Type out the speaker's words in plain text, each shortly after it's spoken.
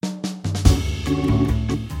Hello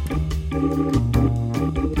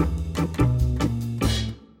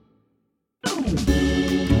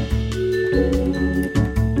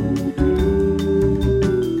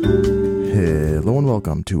and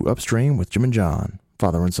welcome to Upstream with Jim and John,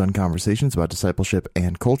 father and son conversations about discipleship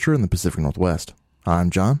and culture in the Pacific Northwest. I'm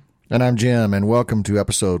John. And I'm Jim, and welcome to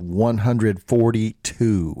episode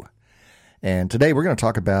 142. And today we're going to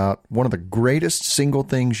talk about one of the greatest single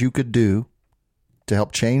things you could do to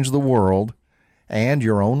help change the world and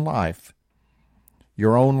your own life.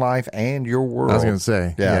 Your own life and your world. I was going to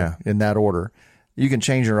say, yeah, in that order. You can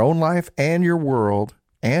change your own life and your world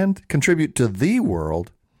and contribute to the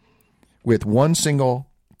world with one single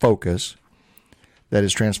focus that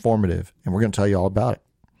is transformative. And we're going to tell you all about it.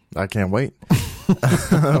 I can't wait.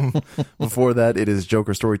 Before that, it is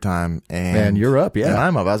Joker story time, and you're up. Yeah, and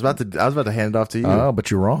I'm up. I was about to hand it off to you. Oh,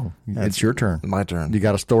 but you're wrong. It's your turn. My turn. You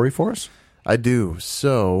got a story for us? I do.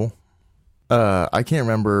 So, I can't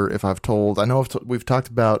remember if I've told. I know we've talked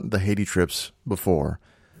about the Haiti trips before,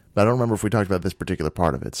 but I don't remember if we talked about this particular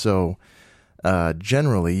part of it. So,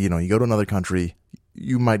 generally, you go to another country,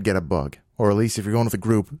 you might get a bug. Or at least if you're going with a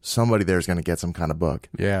group, somebody there is going to get some kind of bug.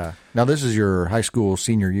 Yeah. Now, this is your high school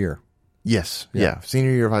senior year. Yes. Yeah.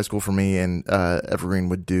 Senior year of high school for me, and Evergreen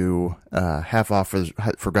would do half off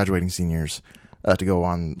for graduating seniors to go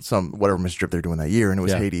on whatever mission trip they're doing that year. And it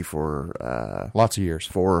was Haiti for lots of years,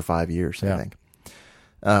 4 or 5 years, I think.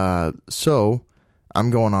 So I'm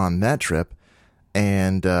going on that trip,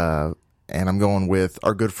 and I'm going with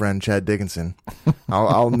our good friend Chad Dickinson.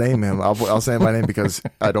 I'll name him. I'll say him by name because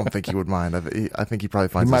I don't think he would mind. I think he probably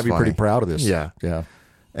finds he this might be funny. Pretty proud of this. Yeah. Yeah.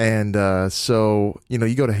 And so,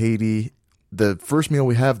 you go to Haiti. The first meal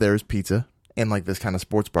we have there is pizza in like this kind of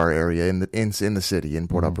sports bar area in the city in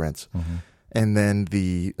Port-au-Prince. Mm-hmm. And then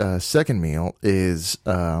the second meal is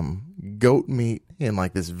goat meat in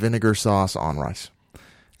like this vinegar sauce on rice.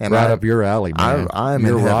 And right up your alley, man.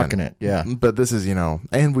 You're rocking it, yeah. But this is, and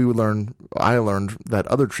I learned that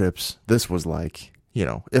other trips, this was like,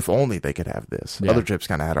 if only they could have this. Yeah. Other trips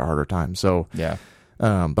kind of had a harder time. So, yeah.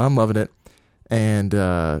 But I'm loving it. And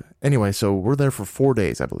anyway, so we're there for 4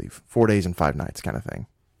 days, I believe. 4 days and 5 nights kind of thing.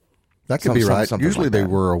 That could be right. Usually like they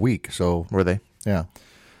were a week. So were they? Yeah.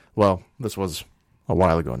 Well, this was a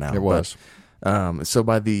while ago now. It was. But, so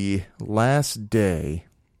by the last day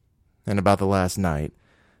and about the last night,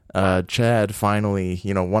 Chad finally,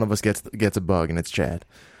 one of us gets a bug, and it's Chad.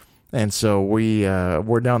 And so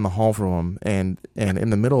we're down the hall from him, and in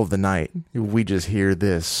the middle of the night, we just hear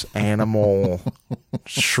this animal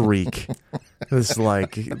shriek, this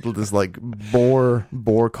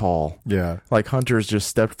boar call. Yeah, like hunters just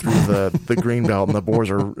stepped through the green belt, and the boars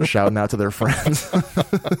are shouting out to their friends.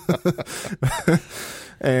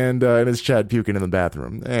 and it's Chad puking in the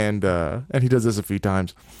bathroom, and he does this a few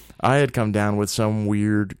times. I had come down with some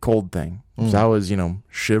weird cold thing. So I was,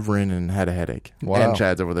 shivering and had a headache. Wow. And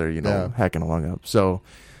Chad's over there, hacking a lung up. So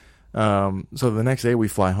the next day we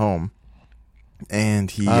fly home,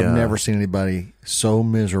 and I've never seen anybody so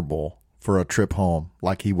miserable for a trip home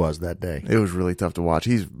like he was that day. It was really tough to watch.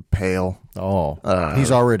 He's pale. Oh,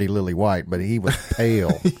 he's already lily white, but he was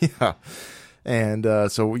pale. Yeah. And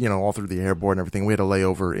so, all through the airport and everything, we had a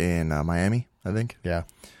layover in Miami, I think. Yeah.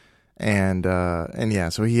 And yeah,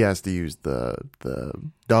 so he has to use the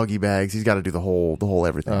doggy bags. He's got to do the whole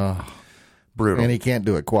everything. Brutal. And he can't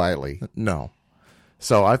do it quietly. No.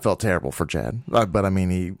 So I felt terrible for Chad, but I mean,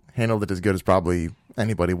 he handled it as good as probably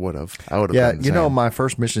anybody would have. I would have. Yeah, my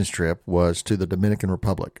first missions trip was to the Dominican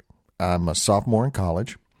Republic. I'm a sophomore in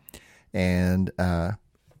college, and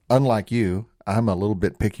unlike you, I'm a little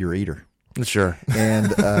bit pickier eater. Sure. And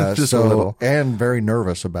just a little, and very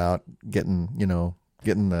nervous about getting the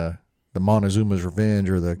Montezuma's Revenge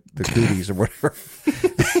or the cooties or whatever.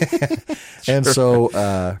 And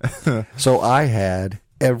so I had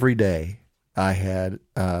every night I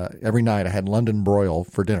had London broil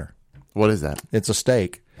for dinner. What is that? It's a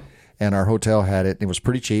steak, and our hotel had it. It was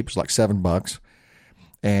pretty cheap. It was like $7,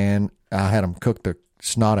 and I had them cook the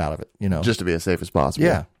snot out of it, just to be as safe as possible.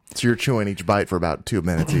 Yeah. So you're chewing each bite for about 2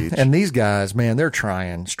 minutes each. And these guys, man, they're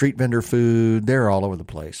trying street vendor food. They're all over the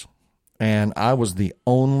place. And I was the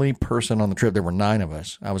only person on the trip. There were 9 of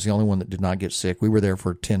us. I was the only one that did not get sick. We were there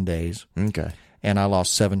for 10 days. Okay. And I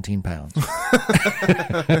lost 17 pounds.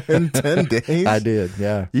 In 10 days? I did,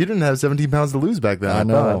 yeah. You didn't have 17 pounds to lose back then. I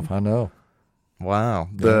know. Wow.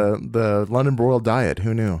 The London broil diet.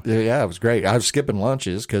 Who knew? Yeah, it was great. I was skipping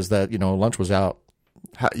lunches because lunch was out.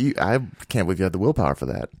 I can't believe you had the willpower for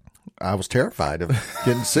that. I was terrified of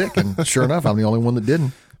getting sick. And sure enough, I'm the only one that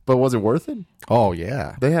didn't. But was it worth it? Oh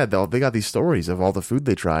yeah. They got these stories of all the food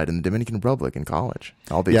they tried in the Dominican Republic in college.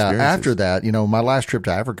 All the Yeah. experiences. After that, my last trip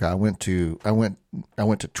to Africa, I went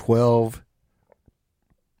to 12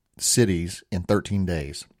 cities in 13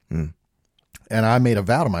 days. Mm. And I made a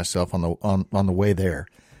vow to myself on the way there.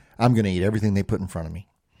 I'm going to eat everything they put in front of me.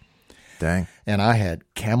 Dang. And I had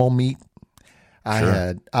camel meat. I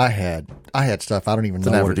had stuff I don't even It's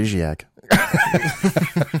know an what aphrodisiac.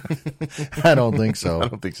 I don't think so. I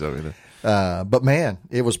don't think so either. But man,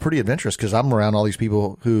 it was pretty adventurous because I'm around all these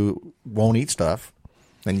people who won't eat stuff.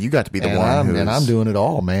 And you got to be the And one I'm doing it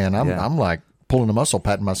all, man. Yeah. I'm like pulling a muscle,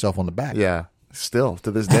 patting myself on the back. Yeah. Still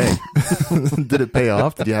to this day. Did it pay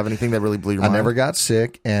off? Did you have anything that really blew your I mind? never got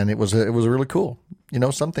sick, and it was really cool.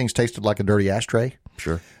 Some things tasted like a dirty ashtray,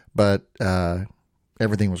 Sure. but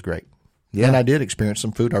everything was great. Yeah. And I did experience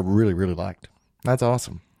some food I really, really liked. That's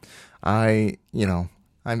awesome. I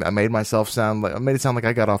made myself sound like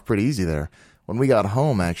I got off pretty easy there. When we got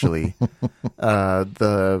home, actually,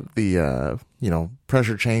 the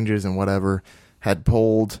pressure changes and whatever had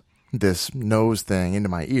pulled this nose thing into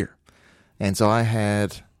my ear. And so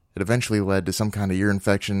it eventually led to some kind of ear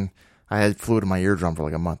infection. I had fluid in my eardrum for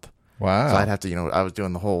like a month. Wow. So I'd have to, I was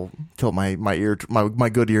doing the whole tilt my ear, my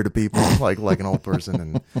good ear to people like an old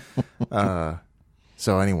person. And,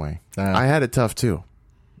 so anyway, I had it tough too,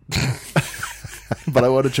 but I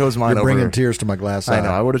would have chose mine You're over. bringing tears to my glass eye. I know.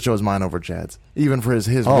 I would have chose mine over Chad's, even for his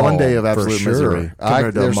one day of for absolute sure. misery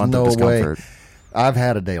compared to a There's month no of discomfort. way. I've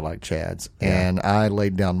had a day like Chad's, and I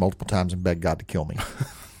laid down multiple times and begged God to kill me.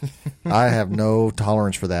 I have no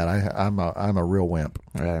tolerance for that. I'm a real wimp.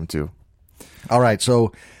 I am too. All right,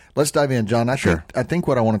 so let's dive in, John. I Sure. think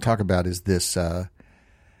what I want to talk about is this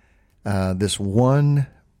this one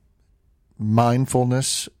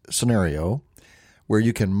mindfulness scenario where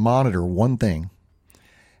you can monitor one thing,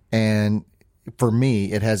 and for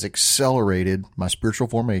me, it has accelerated my spiritual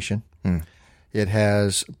formation. It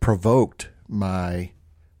has provoked my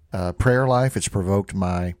prayer life. It's provoked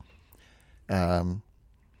my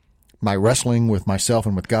my wrestling with myself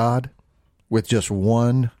and with God with just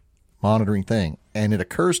one monitoring thing. And it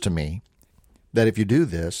occurs to me that if you do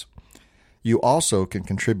this, you also can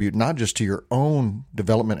contribute not just to your own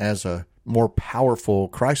development as a more powerful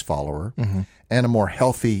Christ follower and a more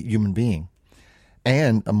healthy human being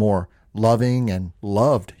and a more loving and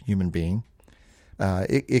loved human being.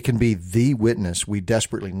 It can be the witness we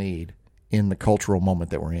desperately need in the cultural moment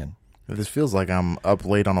that we're in. This feels like I'm up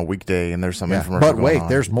late on a weekday and there's some infomercial But going wait, on.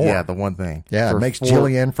 there's more. Yeah, the one thing. Yeah, For it makes four-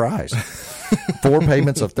 Jillian fries. 4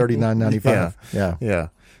 payments of $39.95. Yeah. Yeah.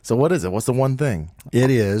 So what is it? What's the one thing? It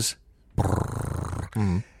is.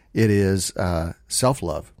 It is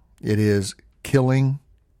self-love. It is killing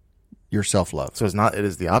your self-love. So it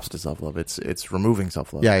is the opposite of self-love. It's removing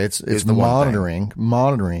self-love. Yeah, it's the one thing.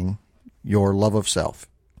 monitoring your love of self.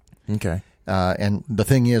 Okay. And the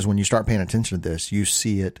thing is, when you start paying attention to this, you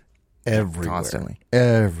see it everywhere. Constantly.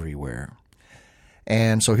 Everywhere.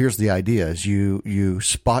 And so here's the idea: is you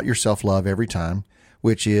spot your self-love every time,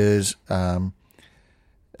 which is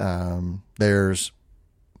there's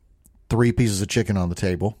 3 pieces of chicken on the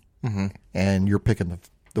table, and you're picking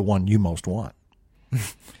the one you most want.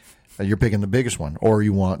 You're picking the biggest one, or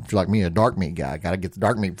you want, if you're like me, a dark meat guy. I got to get the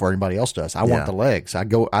dark meat before anybody else does. I want the legs. I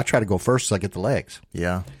try to go first, so I get the legs.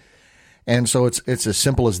 Yeah. And so it's as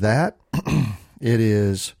simple as that. It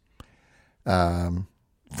is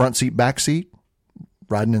front seat, back seat,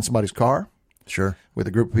 riding in somebody's car. Sure. With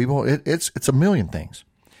a group of people. It's a million things.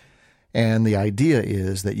 And the idea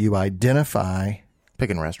is that you identify.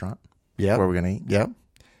 Picking a restaurant. Yep. Where we're going to eat. Yep.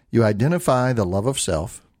 You identify the love of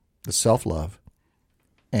self, the self-love,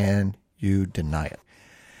 and you deny it.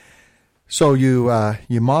 So you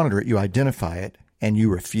monitor it, you identify it, and you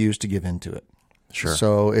refuse to give in to it. Sure.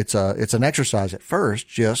 So it's an exercise at first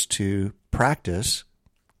just to practice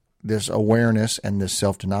this awareness and this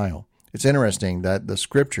self-denial. It's interesting that the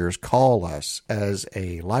scriptures call us as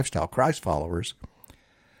a lifestyle Christ followers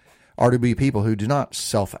are to be people who do not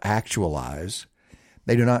self-actualize.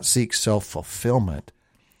 They do not seek self-fulfillment.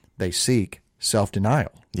 They seek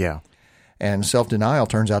self-denial. Yeah. And self-denial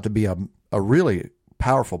turns out to be a really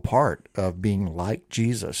powerful part of being like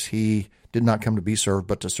Jesus. He did not come to be served,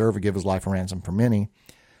 but to serve and give his life a ransom for many.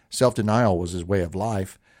 Self-denial was his way of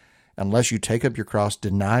life. Unless you take up your cross,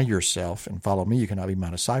 deny yourself, and follow me, you cannot be my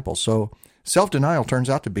disciple. So self-denial turns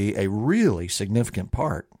out to be a really significant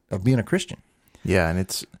part of being a Christian. Yeah, and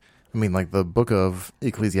like the book of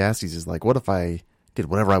Ecclesiastes is like, what if I did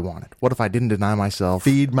whatever I wanted? What if I didn't deny myself?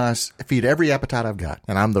 Feed every appetite I've got.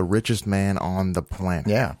 And I'm the richest man on the planet.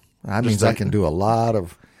 Yeah. That means I can do a lot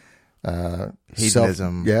of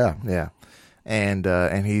hedonism. Yeah. Yeah.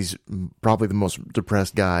 and he's probably the most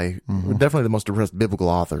depressed guy, definitely the most depressed biblical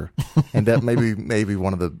author, and that maybe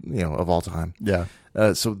one of the of all time. Yeah.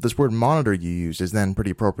 So this word monitor you use is then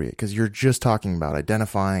pretty appropriate because you're just talking about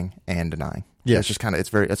identifying and denying. Yeah, it's just kind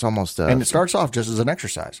of it's almost and it starts off just as an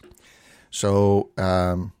exercise. So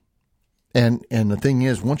and the thing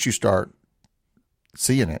is, once you start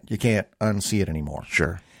seeing it, you can't unsee it anymore.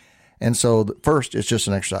 Sure. And so first, it's just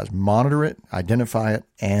an exercise. Monitor it, identify it,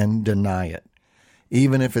 and deny it.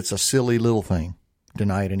 Even if it's a silly little thing,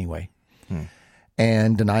 deny it anyway.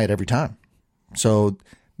 And deny it every time. So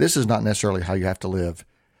this is not necessarily how you have to live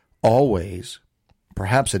always.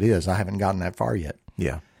 Perhaps it is. I haven't gotten that far yet.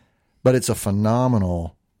 Yeah. But it's a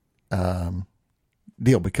phenomenal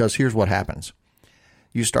deal because here's what happens.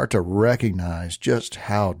 You start to recognize just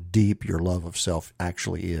how deep your love of self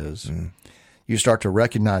actually is. You start to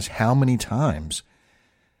recognize how many times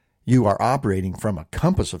you are operating from a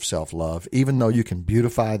compass of self-love, even though you can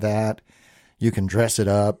beautify that, you can dress it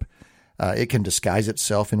up, it can disguise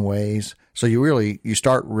itself in ways. So you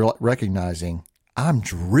start recognizing, I'm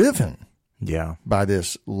driven by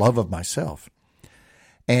this love of myself.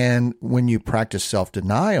 And when you practice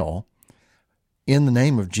self-denial in the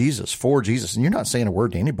name of Jesus, for Jesus, and you're not saying a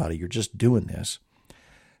word to anybody, you're just doing this,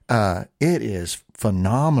 it is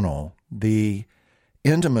phenomenal, the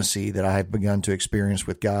intimacy that I've begun to experience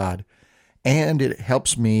with God, and it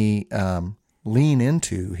helps me lean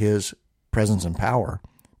into his presence and power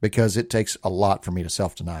because it takes a lot for me to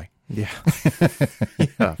self-deny. Yeah.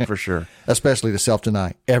 Yeah, for sure. Especially to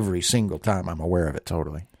self-deny every single time I'm aware of it.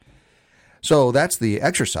 Totally. So that's the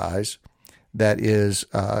exercise that is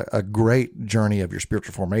a great journey of your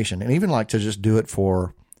spiritual formation. And even like to just do it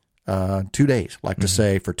for 2 days, like to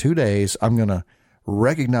say for 2 days, I'm going to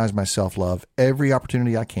recognize my self-love every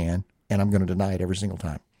opportunity I can, and I'm going to deny it every single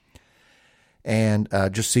time. And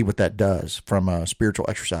just see what that does from a spiritual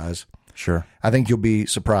exercise. Sure. I think you'll be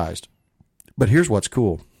surprised. But here's what's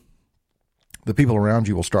cool. The people around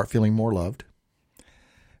you will start feeling more loved.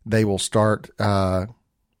 They will start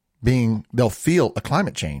they'll feel a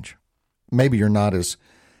climate change. Maybe you're not as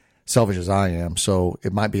selfish as I am, so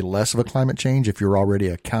it might be less of a climate change if you're already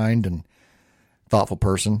a kind and thoughtful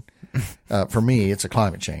person. For me, it's a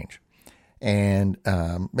climate change. And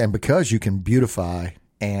because you can beautify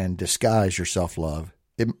and disguise your self-love,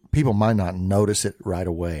 people might not notice it right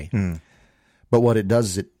away. But what it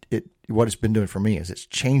does is what it's been doing for me is it's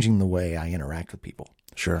changing the way I interact with people.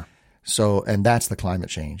 Sure. So, and that's the climate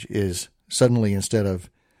change, is suddenly instead of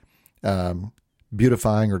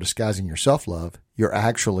beautifying or disguising your self-love, you're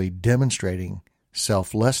actually demonstrating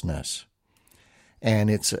selflessness. And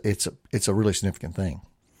it's a really significant thing.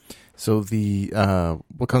 So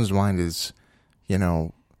what comes to mind is,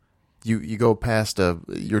 you go past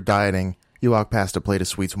you're dieting, you walk past a plate of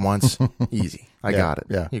sweets once, easy. I got it.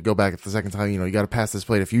 Yeah. You go back the second time, you got to pass this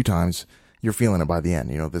plate a few times. You're feeling it by the end,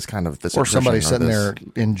 this or somebody sitting there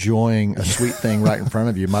enjoying a sweet thing right in front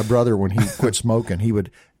of you. My brother, when he quit smoking, he would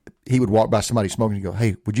walk by somebody smoking and go,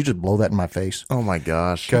 "Hey, would you just blow that in my face?" Oh my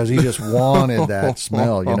gosh. Because he just wanted that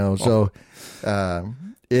smell, So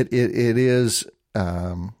it is,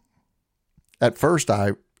 at first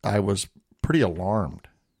I was pretty alarmed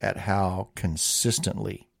at how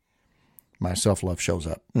consistently my self-love shows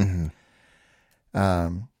up.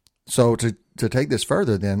 So to take this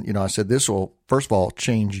further, then, I said this will, first of all,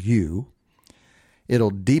 change you.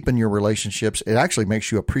 It'll deepen your relationships. It actually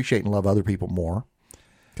makes you appreciate and love other people more.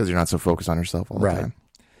 Because you're not so focused on yourself all the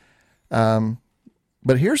time.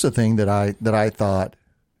 But here's the thing that I thought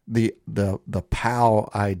the POW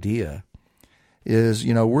idea is,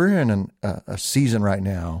 we're in a season right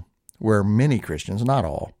now where many Christians, not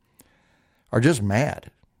all, are just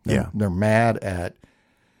mad. They're mad at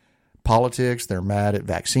politics. They're mad at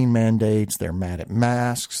vaccine mandates. They're mad at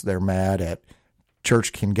masks. They're mad at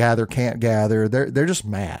church can gather, can't gather. They're just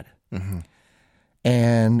mad.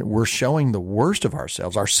 And we're showing the worst of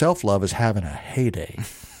ourselves. Our self-love is having a heyday.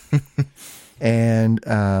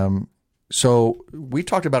 And so we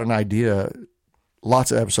talked about an idea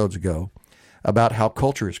lots of episodes ago about how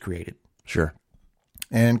culture is created. Sure.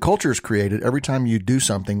 And culture is created every time you do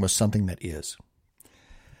something with something that is.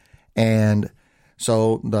 And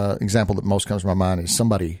so the example that most comes to my mind is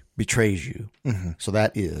somebody betrays you. So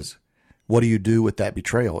that is, what do you do with that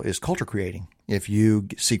betrayal is culture creating. If you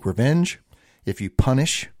seek revenge, if you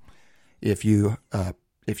punish, if you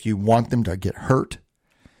want them to get hurt,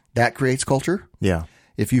 that creates culture. Yeah.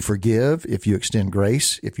 If you forgive, if you extend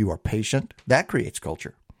grace, if you are patient, that creates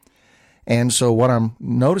culture. And so what I'm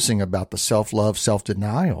noticing about the self-love,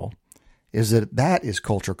 self-denial is that is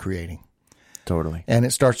culture creating. Totally. And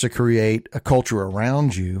it starts to create a culture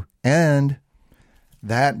around you, and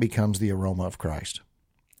that becomes the aroma of Christ.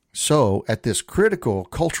 So at this critical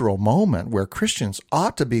cultural moment where Christians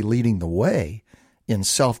ought to be leading the way in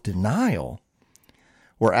self-denial,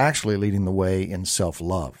 we're actually leading the way in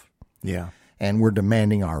self-love. Yeah. And we're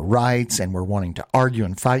demanding our rights, and we're wanting to argue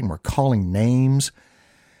and fight, and we're calling names,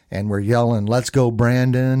 and we're yelling, "Let's go,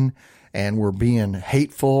 Brandon," and we're being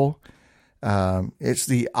hateful. It's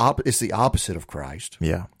the opposite of Christ.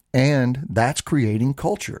 Yeah. And that's creating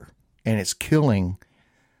culture, and it's killing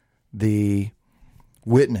the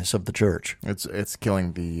witness of the church. It's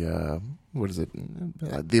killing the what is it?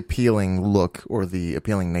 The appealing look or the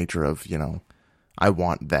appealing nature of, I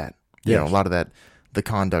want that. Yes. A lot of that, the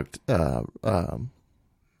conduct.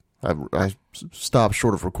 I stop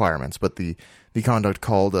short of requirements, but the conduct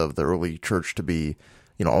called of the early church to be,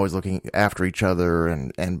 always looking after each other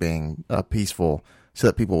and being peaceful, so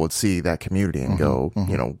that people would see that community and go,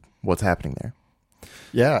 what's happening there.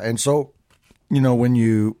 Yeah, and so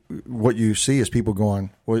what you see is people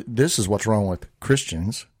going, well, this is what's wrong with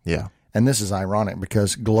Christians. Yeah. And this is ironic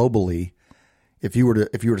because globally, if you were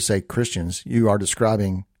to say Christians, you are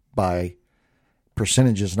describing by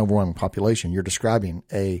percentages and overwhelming population, you're describing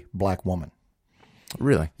a black woman.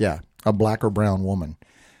 Really? Yeah, a black or brown woman.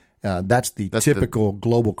 That's the typical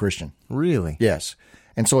global Christian. Really? Yes.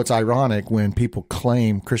 And so it's ironic when people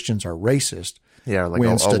claim Christians are racist. Yeah, like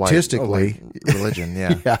when statistically, white religion.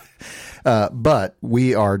 Yeah. Yeah. But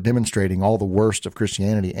we are demonstrating all the worst of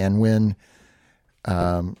Christianity, and when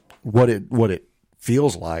what it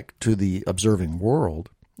feels like to the observing world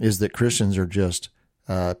is that Christians are just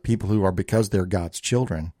people who are, because they're God's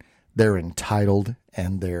children, they're entitled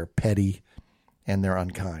and they're petty and they're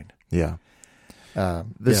unkind. Yeah.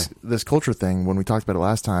 This culture thing, when we talked about it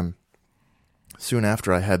last time, soon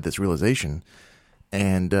after I had this realization,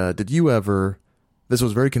 and did you ever? This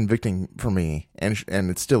was very convicting for me, and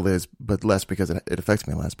it still is, but less because it affects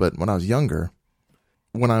me less. But when I was younger,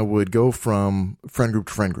 when I would go from friend group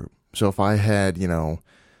to friend group, so if I had,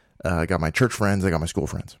 I got my church friends, I got my school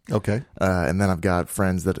friends. Okay. And then I've got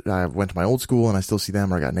friends that I went to my old school and I still see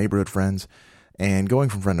them, or I got neighborhood friends. And going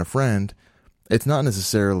from friend to friend, it's not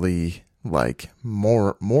necessarily like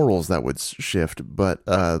more morals that would shift, but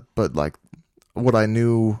like what I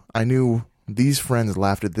knew these friends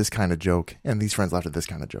laughed at this kind of joke and these friends laughed at this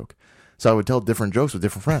kind of joke. So I would tell different jokes with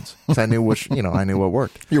different friends. So I knew I knew what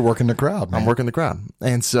worked. You're working the crowd, man. I'm working the crowd.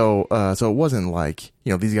 And so it wasn't like,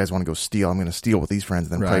 these guys want to go steal. I'm going to steal with these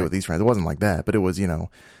friends and then play with these friends. It wasn't like that, but it was, it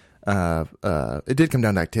did come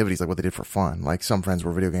down to activities like what they did for fun. Like some friends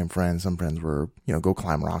were video game friends. Some friends were, go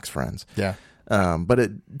climb rocks friends. Yeah. But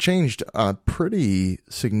it changed on a pretty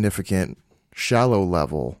significant, shallow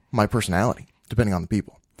level, my personality, depending on the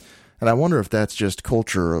people. And I wonder if that's just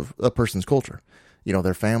culture of a person's culture.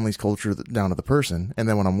 Their family's culture down to the person. And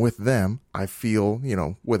then when I'm with them, I feel,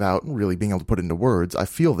 without really being able to put it into words, I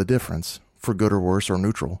feel the difference for good or worse or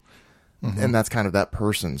neutral. Mm-hmm. And that's kind of that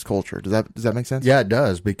person's culture. Does that make sense? Yeah, it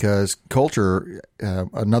does, because culture,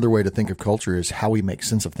 another way to think of culture is how we make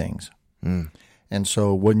sense of things. Mm. And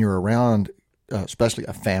so when you're around, especially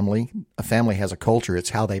a family has a culture. It's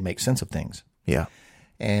how they make sense of things. Yeah.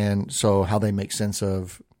 And so how they make sense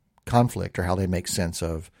of conflict, or how they make sense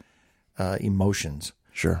of emotions,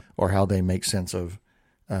 sure, or how they make sense of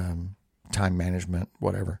time management,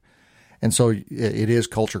 whatever. And so it is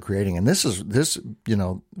culture creating. And this,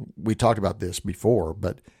 we talked about this before,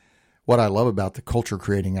 but what I love about the culture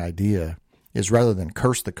creating idea is rather than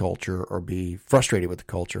curse the culture or be frustrated with the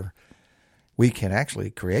culture, we can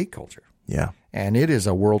actually create culture. Yeah. And it is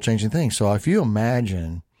a world changing thing. So if you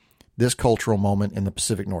imagine this cultural moment in the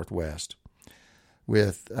Pacific Northwest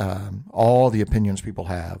with all the opinions people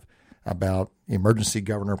have about emergency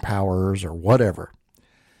governor powers or whatever,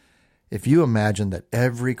 if you imagine that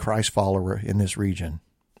every Christ follower in this region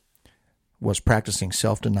was practicing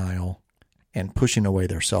self-denial and pushing away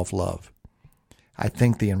their self-love, I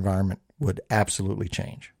think the environment would absolutely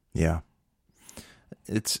change. Yeah.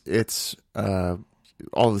 It's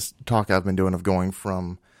all this talk I've been doing of going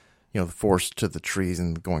from, the forest to the trees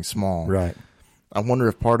and going small. Right. I wonder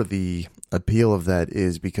if part of the appeal of that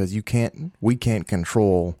is because we can't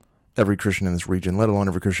control every Christian in this region, let alone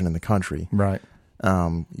every Christian in the country. Right.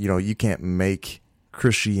 You can't make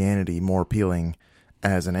Christianity more appealing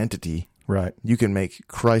as an entity. Right. You can make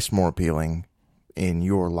Christ more appealing in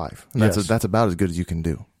your life. And Yes. that's about as good as you can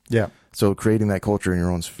do. Yeah. So creating that culture in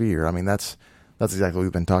your own sphere, I mean, that's exactly what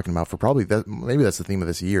we've been talking about for probably maybe that's the theme of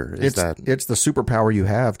this year. It's the superpower you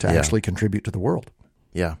have to actually contribute to the world.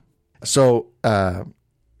 Yeah. So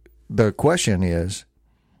the question is,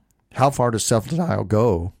 how far does self-denial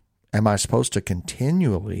go? Am I supposed to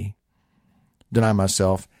continually deny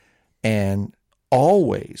myself and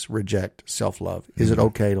always reject self-love? Is it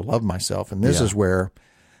okay to love myself? And this is where,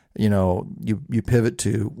 you pivot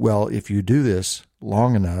to, well, if you do this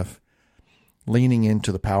long enough, leaning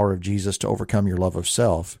into the power of Jesus to overcome your love of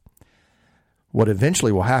self, what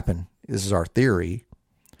eventually will happen, this is our theory,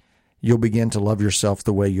 you'll begin to love yourself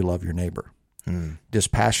the way you love your neighbor.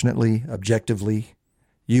 Dispassionately, objectively.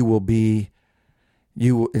 Instead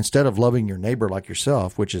of loving your neighbor like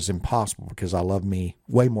yourself, which is impossible because I love me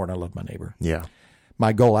way more than I love my neighbor. Yeah.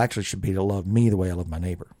 My goal actually should be to love me the way I love my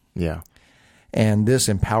neighbor. Yeah. And this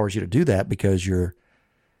empowers you to do that because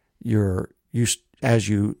as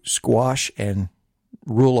you squash and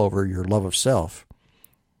rule over your love of self,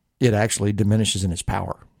 it actually diminishes in its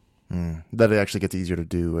power. That it actually gets easier to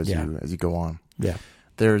do as you go on. Yeah.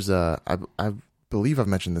 There's I believe I've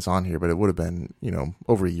mentioned this on here, but it would have been,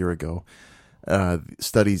 over a year ago,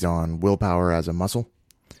 studies on willpower as a muscle.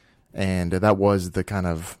 And that was the kind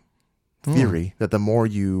of theory that the more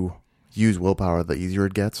you use willpower, the easier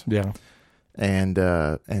it gets. Yeah. And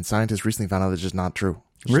scientists recently found out that's just not true.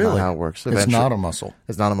 It's really? not how it works. It's not a muscle.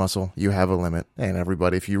 It's not a muscle. You have a limit. And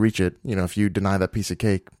everybody, if you reach it, if you deny that piece of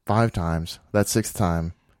cake 5 times, that 6th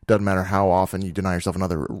time, doesn't matter how often you deny yourself in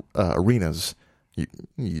other arenas,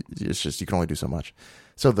 it's just you can only do so much.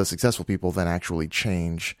 So the successful people then actually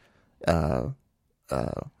change how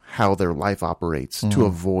their life operates to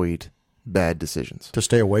avoid bad decisions, to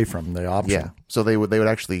stay away from the option. Yeah. So they would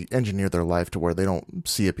actually engineer their life to where they don't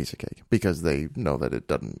see a piece of cake because they know that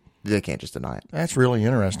they can't just deny it. That's really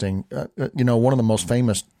interesting. One of the most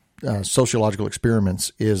famous sociological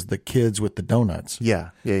experiments is the kids with the donuts.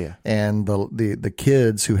 Yeah. And the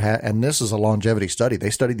kids who had, and this is a longevity study.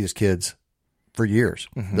 They studied these kids for years,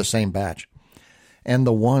 the same batch. And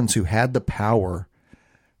the ones who had the power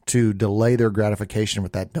to delay their gratification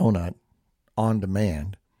with that donut on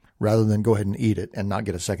demand, rather than go ahead and eat it and not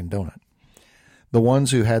get a second donut. The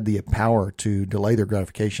ones who had the power to delay their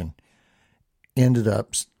gratification ended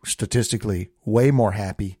up statistically way more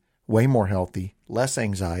happy, way more healthy, less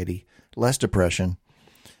anxiety, less depression.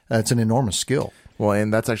 It's an enormous skill. Well,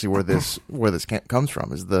 and that's actually where this comes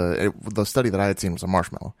from. Is the study that I had seen was a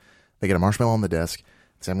marshmallow. They get a marshmallow on the desk.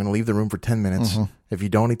 Say, I'm going to leave the room for 10 minutes. If you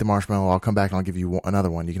don't eat the marshmallow, I'll come back and I'll give you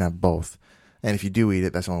another one. You can have both. And if you do eat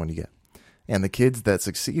it, that's the only one you get. And the kids that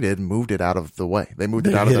succeed moved it out of the way. They moved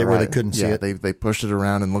it out of their where they couldn't see it. They pushed it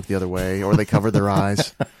around and looked the other way, or they covered their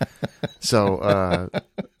eyes. So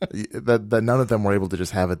that none of them were able to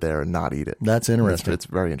just have it there and not eat it. That's interesting. It's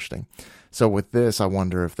very interesting. So with this, I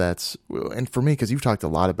wonder if that's, and for me, because you've talked a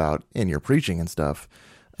lot about in your preaching and stuff,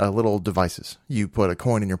 little devices. You put a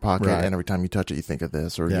coin in your pocket, and every time you touch it, you think of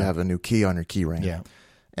this, or you have a new key on your key ring. Yeah.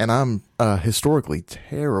 And I'm historically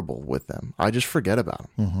terrible with them. I just forget about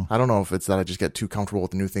them. I don't know if it's that I just get too comfortable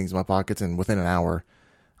with the new things in my pockets, and within an hour,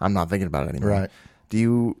 I'm not thinking about it anymore. Right.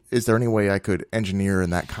 Is there any way I could engineer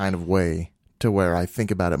in that kind of way to where I think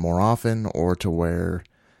about it more often, or to where,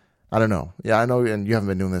 I don't know. Yeah, I know, and you haven't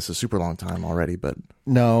been doing this a super long time already, but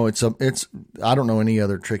no, I don't know any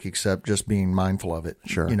other trick except just being mindful of it.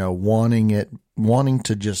 Sure. Wanting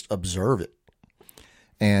to just observe it.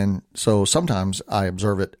 And so sometimes I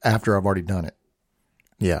observe it after I've already done it.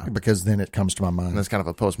 Yeah. Because then it comes to my mind. And it's kind of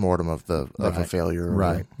a postmortem of a failure.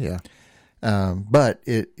 Right. Yeah. But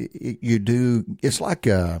it's like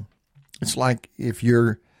if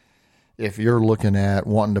you're looking at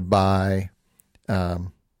wanting to buy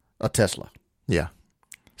a Tesla. Yeah.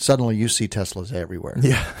 Suddenly you see Teslas everywhere.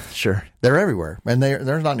 Yeah, sure. They're everywhere. And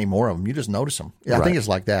there's not any more of them. You just notice them. Yeah, I think it's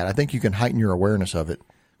like that. I think you can heighten your awareness of it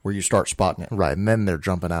where you start spotting it. Right. And then they're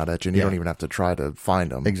jumping out at you and you don't even have to try to find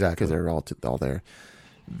them. Exactly. Because they're all there.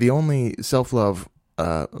 The only self-love,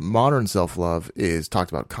 modern self-love is talked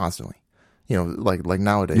about constantly. Like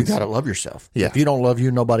nowadays. You got to love yourself. Yeah. If you don't love you,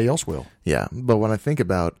 nobody else will. Yeah. But when I think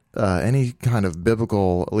about any kind of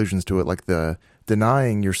biblical allusions to it, like the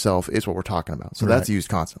denying yourself is what we're talking about. So that's used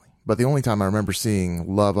constantly. But the only time I remember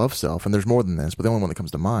seeing love of self, and there's more than this, but the only one that comes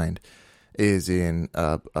to mind is in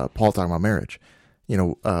Paul talking about marriage.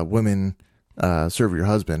 Women serve your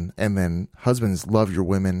husband, and then husbands love your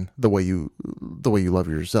women the way you love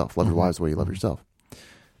yourself. Love your wives the way you love yourself.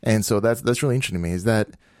 And so that's really interesting to me. Is that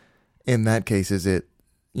in that case, is it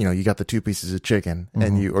you got the 2 pieces of chicken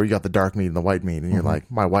and you got the dark meat and the white meat, and you're like,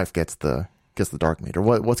 my wife gets the dark meat, or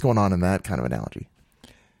what's going on in that kind of analogy?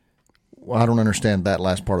 Well, I don't understand that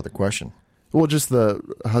last part of the question. Well, just the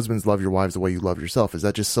husbands love your wives the way you love yourself. Is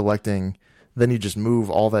that just selecting? Then you just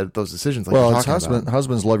move all those decisions. Like well, it's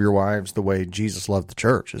husbands love your wives the way Jesus loved the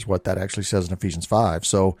church, is what that actually says in Ephesians 5.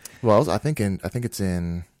 So, well, I think it's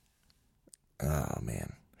in. Oh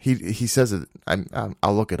man, he says it.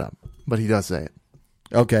 I'll look it up, but he does say it.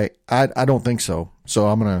 Okay, I don't think so. So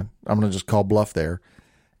I'm gonna just call bluff there.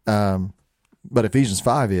 But Ephesians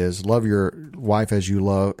 5 is love your wife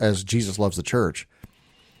as Jesus loves the church,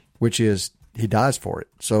 which is he dies for it.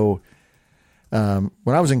 So when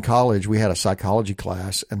I was in college, we had a psychology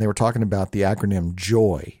class, and they were talking about the acronym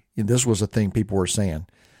JOY. And this was a thing people were saying.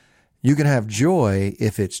 You can have joy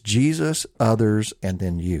if it's Jesus, others, and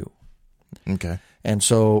then you. Okay. And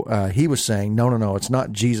so he was saying, no, it's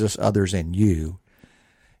not Jesus, others, and you.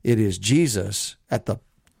 It is Jesus at the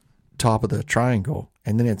top of the triangle,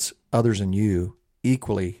 and then it's others and you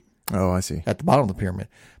equally. Oh, I see. At the bottom of the pyramid,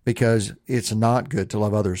 because it's not good to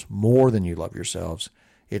love others more than you love yourselves.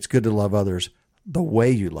 It's good to love others the way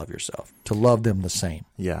you love yourself, to love them the same.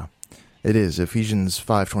 Yeah, it is. Ephesians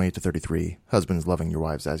 5:28-33. Husbands, loving your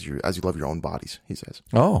wives as you love your own bodies, he says.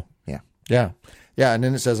 Oh, Yeah. yeah. And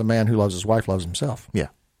then it says a man who loves his wife loves himself. Yeah.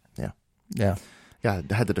 Yeah. Yeah,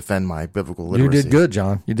 I had to defend my biblical literacy. You did good,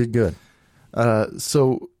 John. You did good.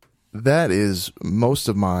 So that is most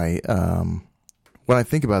of my, when I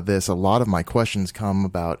think about this, a lot of my questions come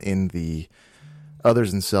about in the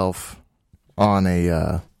others and self on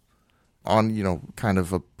kind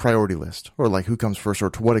of a priority list, or like who comes first, or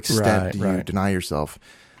to what extent do you deny yourself.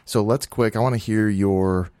 So I want to hear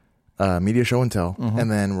your media show and tell, and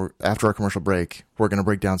then after our commercial break, we're going to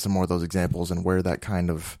break down some more of those examples and where that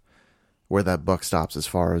buck stops as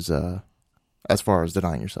far as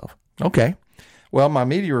denying yourself. Okay. Well, my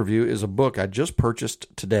media review is a book I just purchased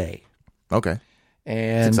today. Okay.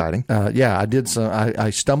 And it's exciting. Yeah, I did some. I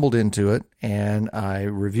stumbled into it and I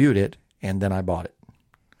reviewed it, and then I bought it.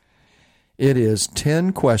 It is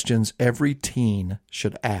 10 questions every teen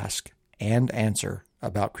should ask and answer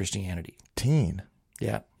about Christianity. Teen?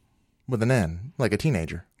 Yeah. With an N, like a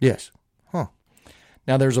teenager. Yes. Huh.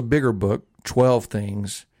 Now, there's a bigger book, 12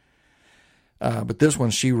 things. But this one,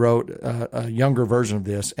 she wrote a younger version of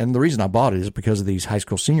this. And the reason I bought it is because of these high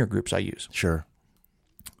school senior groups I use. Sure.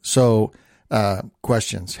 So,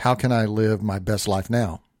 questions. How can I live my best life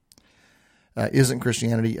now? Isn't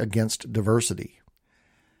Christianity against diversity?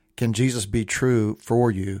 Can Jesus be true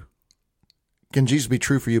for you? Can Jesus be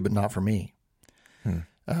true for you, but not for me?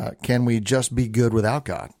 Can we just be good without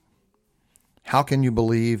God? How can you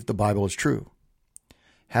believe the Bible is true?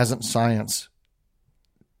 Hasn't science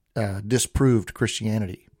disproved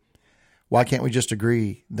Christianity? Why can't we just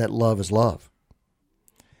agree that love is love?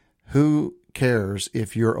 Who cares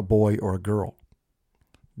if you're a boy or a girl?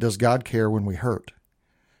 Does God care when we hurt?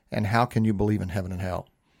 And how can you believe in heaven and hell?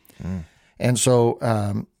 And so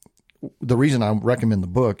the reason I recommend the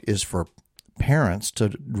book is for parents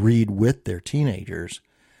to read with their teenagers.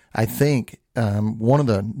 I think one of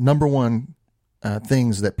the number one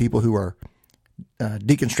things that people who are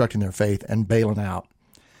deconstructing their faith and bailing out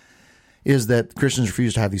is that Christians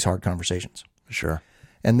refuse to have these hard conversations. Sure.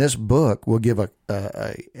 And this book will give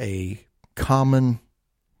a common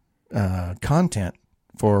content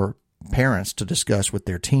for parents to discuss with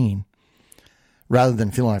their teen, rather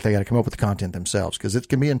than feeling like they got to come up with the content themselves, because it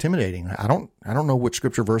can be intimidating. I don't know which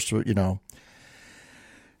scripture verse,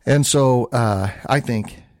 And so I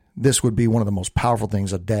think this would be one of the most powerful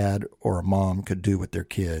things a dad or a mom could do with their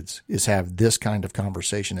kids, is have this kind of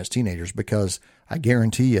conversation as teenagers, because I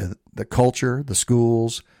guarantee you the culture, the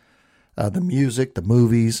schools, the music, the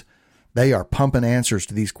movies, they are pumping answers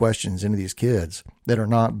to these questions into these kids that are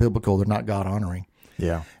not biblical. They're not God honoring.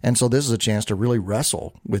 Yeah. And so this is a chance to really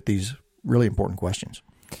wrestle with these really important questions.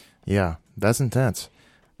 Yeah, that's intense.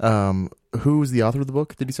 Who's the author of the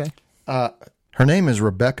book, did you say? Her name is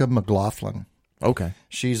Rebecca McLaughlin. Okay.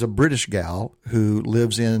 She's a British gal who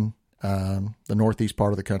lives in the northeast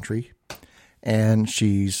part of the country, and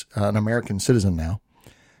she's an American citizen now.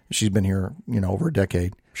 She's been here, over a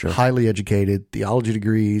decade. Sure. Highly educated, theology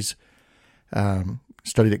degrees,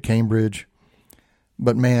 studied at Cambridge.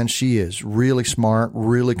 But man, she is really smart,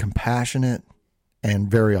 really compassionate, and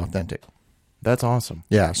very authentic. That's awesome.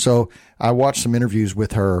 Yeah. So I watched some interviews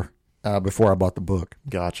with her before I bought the book.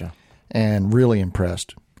 Gotcha. And really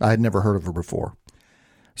impressed. I had never heard of her before.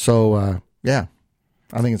 So yeah,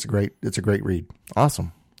 I think it's a great read.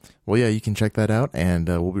 Awesome. Well, yeah, you can check that out, and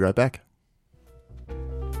we'll be right back.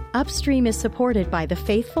 Upstream is supported by the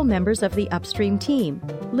faithful members of the Upstream team,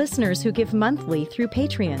 listeners who give monthly through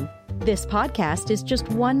Patreon. This podcast is just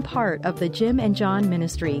one part of the Jim and John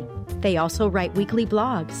ministry. They also write weekly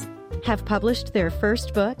blogs, have published their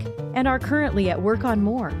first book, and are currently at work on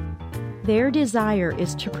more. Their desire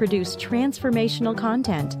is to produce transformational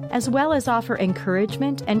content, as well as offer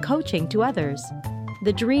encouragement and coaching to others.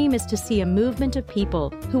 The dream is to see a movement of people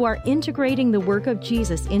who are integrating the work of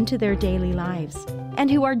Jesus into their daily lives and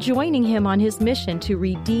who are joining him on his mission to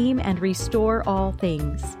redeem and restore all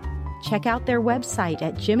things. Check out their website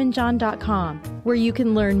at jimandjohn.com, where you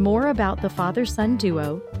can learn more about the father-son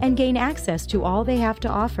duo and gain access to all they have to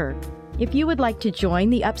offer. If you would like to join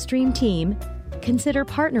the Upstream team, consider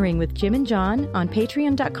partnering with Jim and John on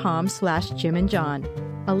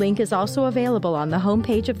patreon.com/jimandjohn. A link is also available on the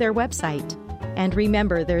homepage of their website. And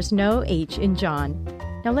remember, there's no H in John.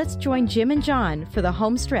 Now let's join Jim and John for the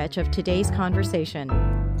home stretch of today's conversation.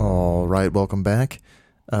 All right, welcome back.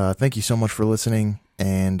 Thank you so much for listening.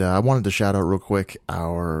 And I wanted to shout out real quick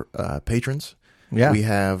our patrons. Yeah. We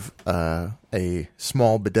have a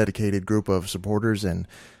small but dedicated group of supporters, and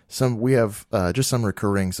we have just some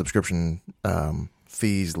recurring subscription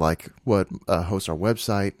fees, like what hosts our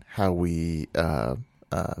website, how we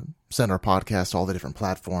send our podcast to all the different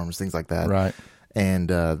platforms, things like that. Right. And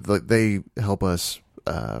they help us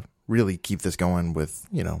really keep this going with,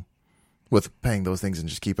 with paying those things and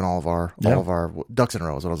just keeping all of our ducks in a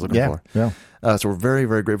row is what I was looking for. Yeah. So we're very,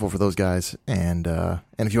 very grateful for those guys. And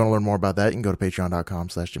if you want to learn more about that, you can go to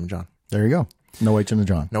patreon.com/JimandJohn. There you go. No H in the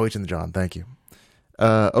John. No H in the John. Thank you.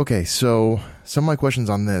 Okay. So some of my questions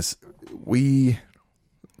on this, we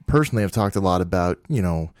personally have talked a lot about,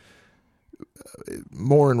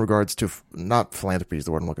 more in regards to not philanthropy is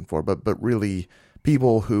the word I'm looking for, but really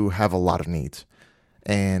people who have a lot of needs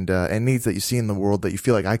and needs that you see in the world that you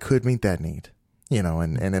feel like I could meet that need,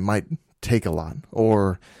 and it might take a lot.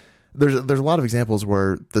 Or there's a lot of examples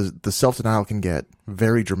where the self-denial can get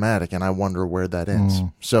very dramatic, and I wonder where that ends.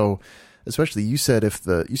 So especially you said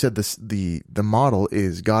the model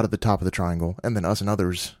is God at the top of the triangle and then us and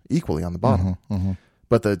others equally on the bottom.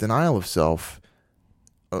 But the denial of self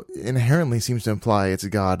inherently seems to imply it's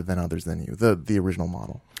God, then others, then you, the original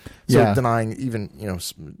model. So denying even,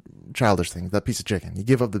 childish things, that piece of chicken. You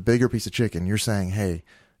give up the bigger piece of chicken, you're saying, hey,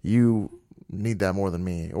 you need that more than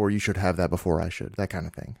me, or you should have that before I should, that kind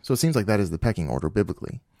of thing. So it seems like that is the pecking order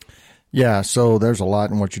biblically. Yeah, so there's a lot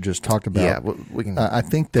in what you just talked about. Yeah, we can I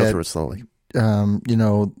think that, go through it slowly.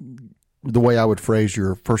 The way I would phrase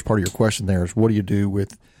your first part of your question there is, what do you do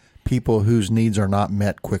with people whose needs are not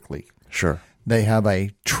met quickly? Sure. They have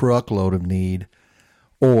a truckload of need,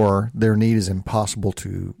 or their need is impossible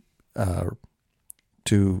to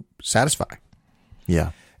satisfy.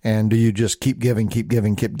 Yeah. And do you just keep giving? Is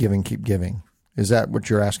that what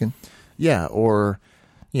you're asking? Yeah. Or,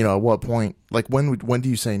 at what point, like when do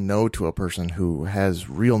you say no to a person who has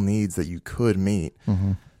real needs that you could meet?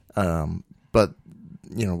 But,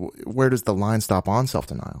 where does the line stop on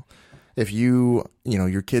self-denial? If your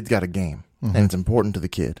kid's got a game and it's important to the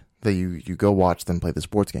kid that you go watch them play the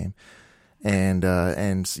sports game, and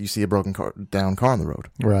you see a broken down car on the road.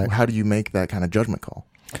 Right. How do you make that kind of judgment call?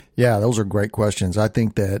 Yeah, those are great questions. I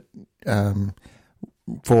think that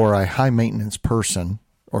for a high maintenance person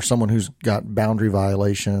or someone who's got boundary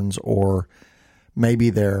violations, or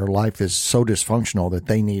maybe their life is so dysfunctional that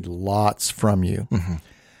they need lots from you,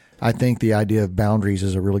 I think the idea of boundaries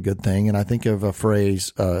is a really good thing. And I think of a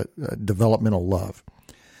phrase, developmental love.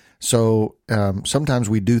 So sometimes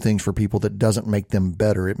we do things for people that doesn't make them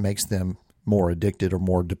better. It makes them more addicted or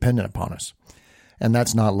more dependent upon us. And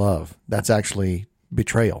that's not love. That's actually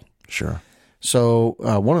betrayal. Sure. So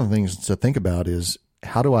one of the things to think about is,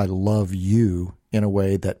 how do I love you in a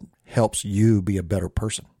way that helps you be a better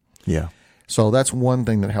person? Yeah. So that's one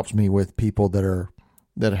thing that helps me with people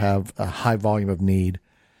that have a high volume of need.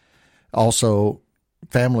 Also,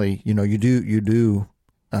 family, you do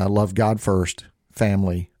love God first,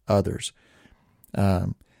 family, others.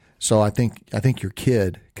 So I think your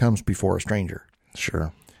kid comes before a stranger.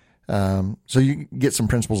 Sure. So you get some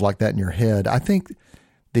principles like that in your head. I think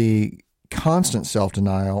the constant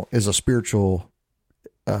self-denial is a spiritual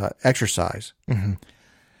exercise.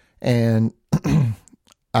 And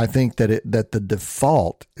I think that the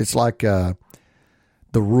default, it's like the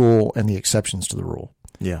rule and the exceptions to the rule.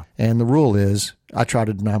 Yeah. And the rule is I try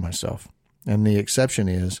to deny myself. And the exception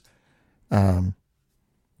is that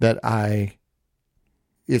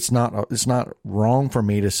it's not wrong for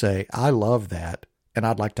me to say, I love that and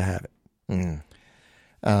I'd like to have it.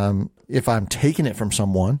 If I'm taking it from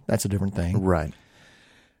someone, that's a different thing. Right.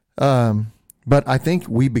 But I think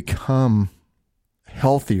we become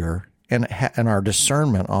healthier and our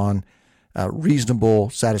discernment on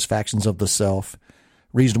reasonable satisfactions of the self,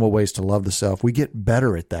 reasonable ways to love the self. We get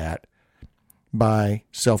better at that by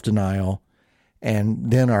self-denial,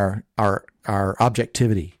 and then our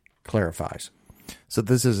objectivity clarifies. So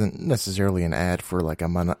this isn't necessarily an ad for like a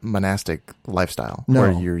monastic lifestyle, No,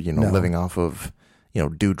 where you're no. living off of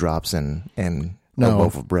dewdrops and No.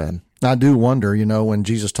 loaf of bread. I do wonder, when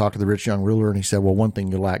Jesus talked to the rich young ruler and he said, well, one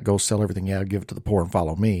thing you lack, go sell everything you have, give it to the poor and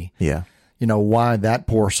follow me. Yeah. Why that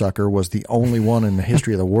poor sucker was the only one in the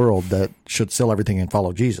history of the world that should sell everything and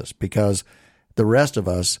follow Jesus, because the rest of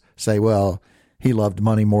us say, well, he loved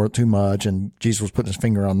money too much, and Jesus was putting his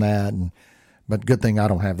finger on that. But good thing I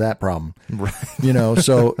don't have that problem. Right.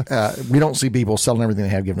 So we don't see people selling everything they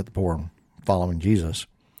have, giving it to the poor and following Jesus.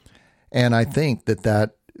 And I think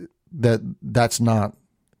that's not,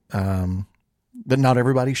 that not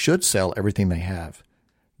everybody should sell everything they have,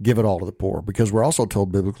 give it all to the poor, because we're also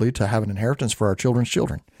told biblically to have an inheritance for our children's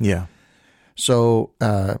children. Yeah. So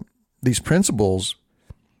these principles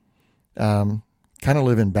kind of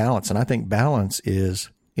live in balance. And I think balance is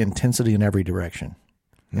intensity in every direction.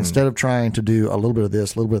 Instead of trying to do a little bit of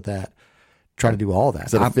this, a little bit of that, try to do all that.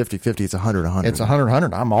 Instead of 50-50, it's 100-100. It's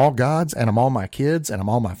 100-100. I'm all God's, and I'm all my kids, and I'm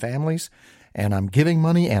all my families, and I'm giving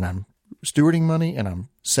money, and I'm stewarding money, and I'm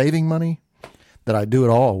saving money, that I do it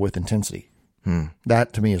all with intensity.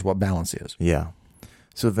 That, to me, is what balance is. Yeah.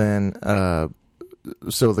 So then,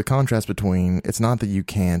 so the contrast between, it's not that you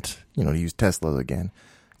can't, use Tesla again.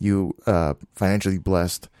 You financially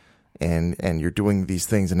blessed, and you're doing these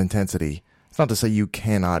things in intensity. It's not to say you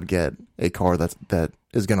cannot get a car that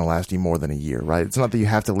is going to last you more than a year, right? It's not that you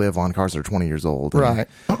have to live on cars that are 20 years old, right?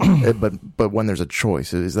 But when there's a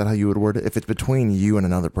choice, is that how you would word it? If it's between you and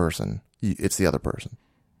another person, it's the other person.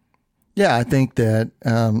 Yeah, I think that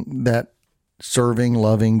that serving,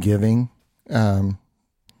 loving, giving, but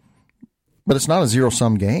it's not a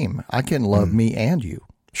zero-sum game. I can love me and you.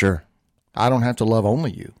 Sure. I don't have to love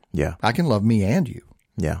only you. Yeah. I can love me and you.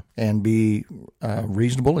 Yeah. And be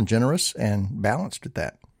reasonable and generous and balanced at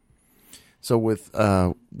that. So with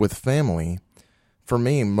family, for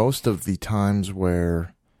me, most of the times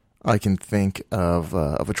where I can think of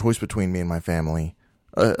a choice between me and my family,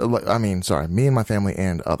 me and my family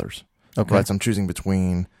and others. Okay. Right. So I'm choosing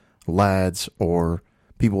between lads or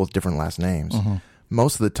people with different last names. Mm-hmm.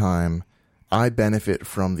 Most of the time, I benefit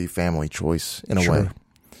from the family choice in a way.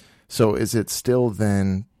 So is it still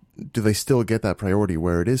then? Do they still get that priority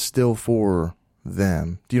where it is still for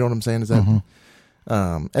them? Do you know what I'm saying? Is that,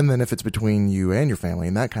 and then if it's between you and your family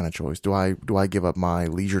and that kind of choice, do I give up my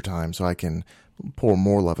leisure time so I can pour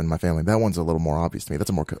more love in my family? That one's a little more obvious to me.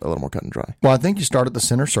 That's a little more cut and dry. Well, I think you start at the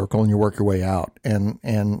center circle and you work your way out, and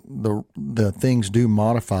the things do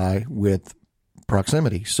modify with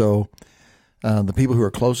proximity. So the people who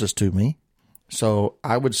are closest to me. So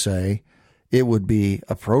I would say it would be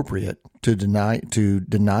appropriate to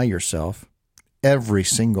deny yourself every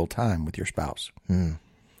single time with your spouse.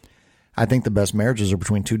 I think the best marriages are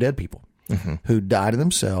between two dead people who die to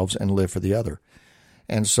themselves and live for the other.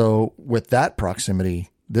 And so with that proximity,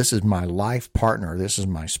 this is my life partner, this is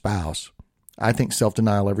my spouse. I think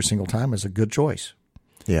self-denial every single time is a good choice.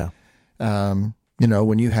 Yeah. When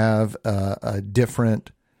you have a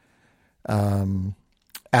different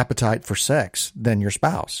appetite for sex than your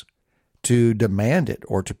spouse, to demand it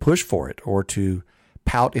or to push for it or to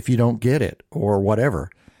pout if you don't get it or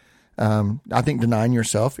whatever. I think denying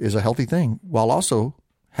yourself is a healthy thing, while also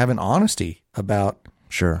having honesty about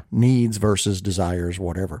needs versus desires,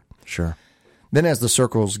 whatever. Sure. Then as the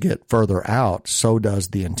circles get further out, so does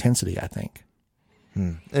the intensity, I think.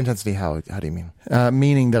 Intensity, how do you mean?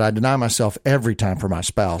 Meaning that I deny myself every time for my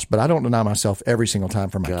spouse, but I don't deny myself every single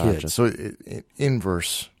time for my kids. So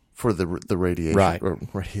inverse for the radiation, right? Or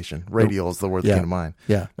radiation, radial is the word that came to mind.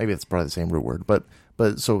 Yeah, maybe it's probably the same root word, but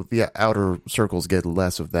so the outer circles get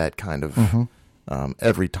less of that kind of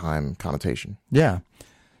every time connotation. Yeah,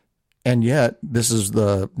 and yet this is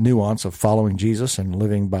the nuance of following Jesus and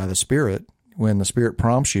living by the Spirit. When the Spirit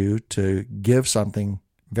prompts you to give something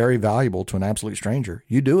very valuable to an absolute stranger,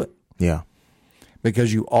 you do it. Yeah,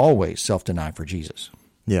 because you always self-deny for Jesus.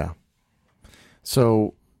 Yeah.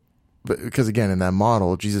 So. Because again, in that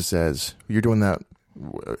model, Jesus says, "You're doing that.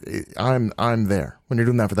 I'm there. When you're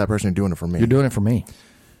doing that for that person, you're doing it for me. You're doing it for me."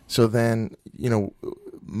 So then,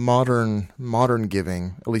 modern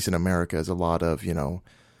giving, at least in America, is a lot of you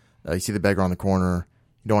see the beggar on the corner.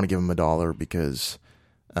 You don't want to give them $1 because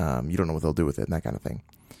you don't know what they'll do with it, and that kind of thing.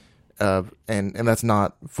 And that's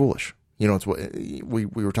not foolish. It's what we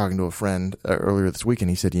were talking to a friend earlier this week, and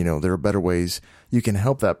he said, there are better ways you can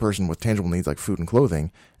help that person with tangible needs like food and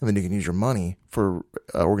clothing, and then you can use your money for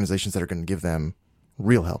organizations that are going to give them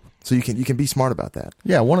real help. So you can be smart about that.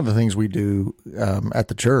 Yeah, one of the things we do at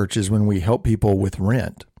the church is when we help people with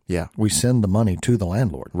rent. Yeah, we send the money to the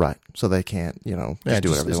landlord. Right, so they can't just do whatever they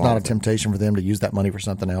want. It's not a temptation for them to use that money for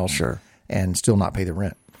something else. Sure, and still not pay the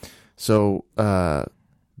rent. So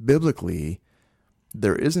biblically,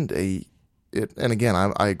 there isn't a and again,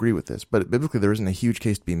 I agree with this, but biblically there isn't a huge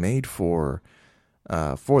case to be made for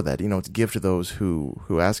that. It's give to those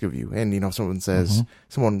who ask of you. And someone says,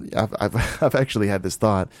 I've actually had this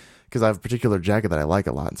thought, because I have a particular jacket that I like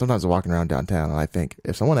a lot, and sometimes I'm walking around downtown and I think,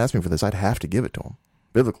 if someone asked me for this, I'd have to give it to them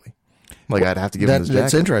biblically. Like, I'd have to give them this jacket.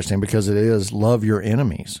 That's interesting, because it is love your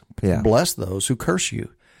enemies. Yeah. Bless those who curse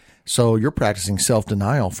you. So you're practicing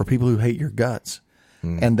self-denial for people who hate your guts.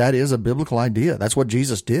 And that is a biblical idea. That's what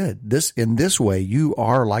Jesus did. In this way, you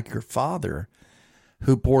are like your Father,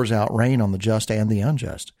 who pours out rain on the just and the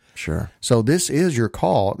unjust. Sure. So this is your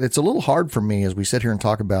call. It's a little hard for me as we sit here and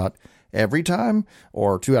talk about every time,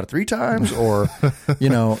 or 2 out of 3 times, or,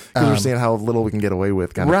 we're seeing how little we can get away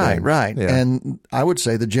with, kind of thing. Right. Yeah. And I would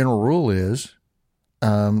say the general rule is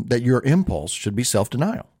that your impulse should be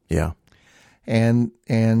self-denial. Yeah. And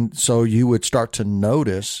so you would start to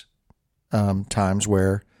notice times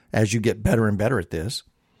where, as you get better and better at this,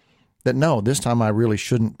 that no, this time I really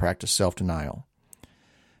shouldn't practice self-denial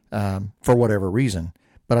for whatever reason.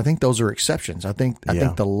 But I think those are exceptions. I think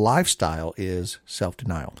the lifestyle is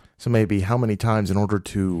self-denial. So maybe how many times, in order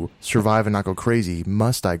to survive and not go crazy,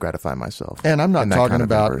 must I gratify myself? And I'm not talking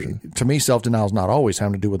about, to me, self-denial is not always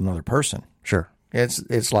having to do with another person. Sure.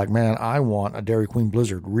 It's like, man, I want a Dairy Queen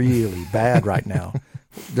Blizzard really bad right now.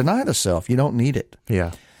 Deny the self. You don't need it.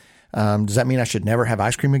 Yeah. Does that mean I should never have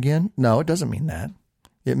ice cream again? No, it doesn't mean that.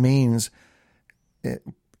 It means,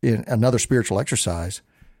 in another spiritual exercise,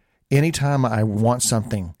 anytime I want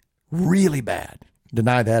something really bad,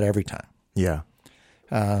 deny that every time. Yeah.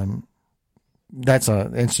 It's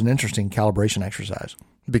an interesting calibration exercise.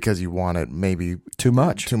 Because you want it maybe too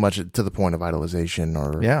much to the point of idolization,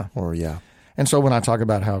 or. And so when I talk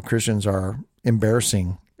about how Christians are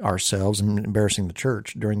embarrassing ourselves and embarrassing the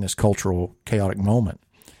church during this cultural chaotic moment,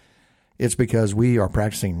 it's because we are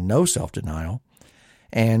practicing no self-denial,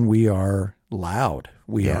 and we are loud.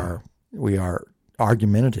 We are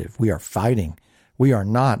argumentative. We are fighting. We are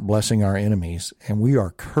not blessing our enemies, and we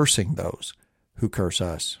are cursing those who curse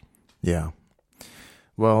us. Yeah.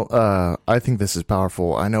 Well, I think this is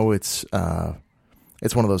powerful. I know it's one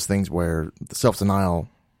of those things where the self-denial,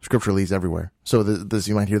 Scripture leads everywhere. So this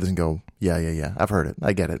you might hear this and go, yeah, I've heard it.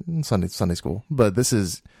 I get it in Sunday school. But this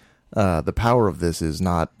is the power of this is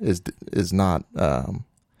not.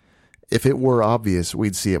 If it were obvious,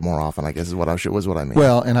 we'd see it more often, I guess is what I mean.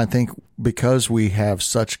 Well, and I think because we have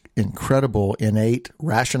such incredible innate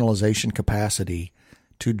rationalization capacity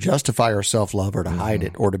to justify our self-love, or to hide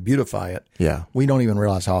it, or to beautify it, we don't even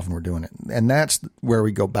realize how often we're doing it. And that's where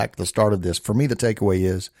we go back to the start of this. For me, the takeaway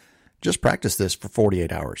is just practice this for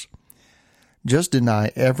 48 hours. Just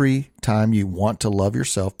deny every time you want to love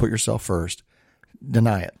yourself, put yourself first,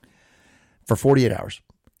 deny it for 48 hours.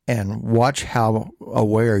 And watch how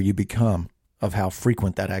aware you become of how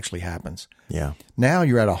frequent that actually happens. Yeah. Now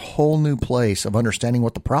you're at a whole new place of understanding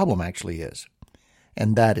what the problem actually is.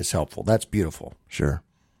 And that is helpful. That's beautiful. Sure.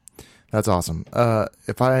 That's awesome.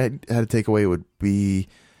 If I had a takeaway, it would be,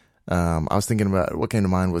 I was thinking about, what came to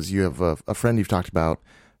mind was, you have a friend you've talked about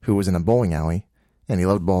who was in a bowling alley, and he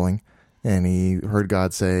loved bowling, and he heard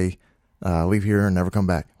God say, leave here and never come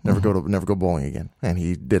back. Never go bowling again. And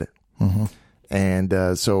he did it. Mm-hmm.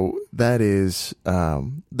 And so that is,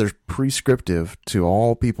 there's prescriptive to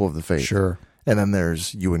all people of the faith. Sure. And then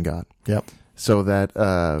there's you and God. Yep. So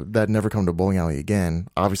that never come to a bowling alley again.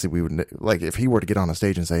 Obviously, we would, like, if he were to get on a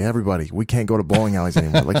stage and say, everybody, we can't go to bowling alleys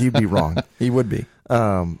anymore, like, he'd be wrong. He would be.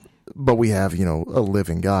 But we have, a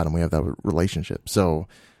living God, and we have that relationship. So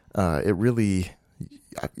it really,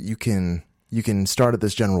 you can start at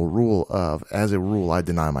this general rule of, as a rule, I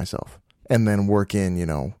deny myself, and then work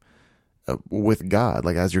in, with God,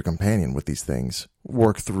 like, as your companion with these things,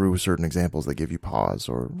 work through certain examples that give you pause,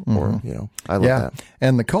 or I love that.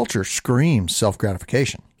 And the culture screams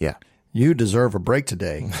self-gratification. Yeah. You deserve a break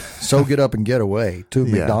today, so get up and get away to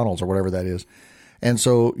McDonald's or whatever that is. And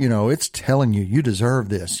so, it's telling you deserve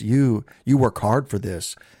this. You work hard for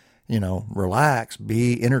this. Relax,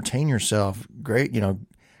 entertain yourself, great,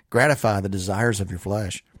 gratify the desires of your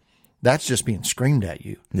flesh. That's just being screamed at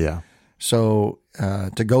you. Yeah. So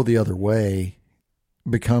to go the other way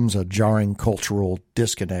becomes a jarring cultural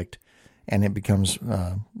disconnect, and it becomes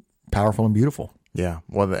powerful and beautiful. Yeah.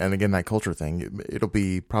 Well, and again, that culture thing, it'll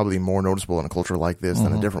be probably more noticeable in a culture like this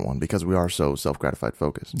than a different one, because we are so self-gratified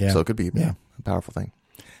focused. Yeah. So it could be a powerful thing.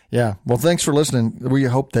 Yeah. Well, thanks for listening. We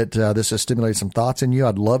hope that this has stimulated some thoughts in you.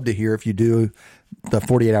 I'd love to hear if you do the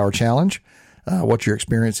 48-hour challenge, what your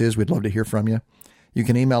experience is. We'd love to hear from you. You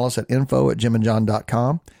can email us at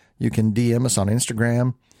info@jimandjohn.com. You can DM us on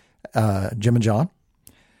Instagram, Jim and John.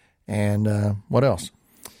 And what else?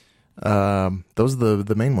 those are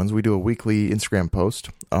the main ones. We do a weekly Instagram post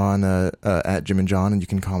on at Jim and John, and you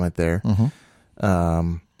can comment there.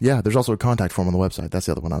 Yeah, there's also a contact form on the website. That's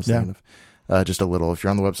the other one I was thinking of. Just a little. If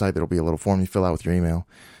you're on the website, there'll be a little form you fill out with your email.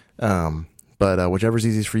 But whichever's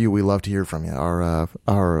easiest for you, we love to hear from you. Our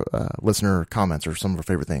listener comments are some of our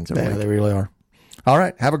favorite things. Yeah, they really are. All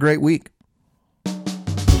right. Have a great week.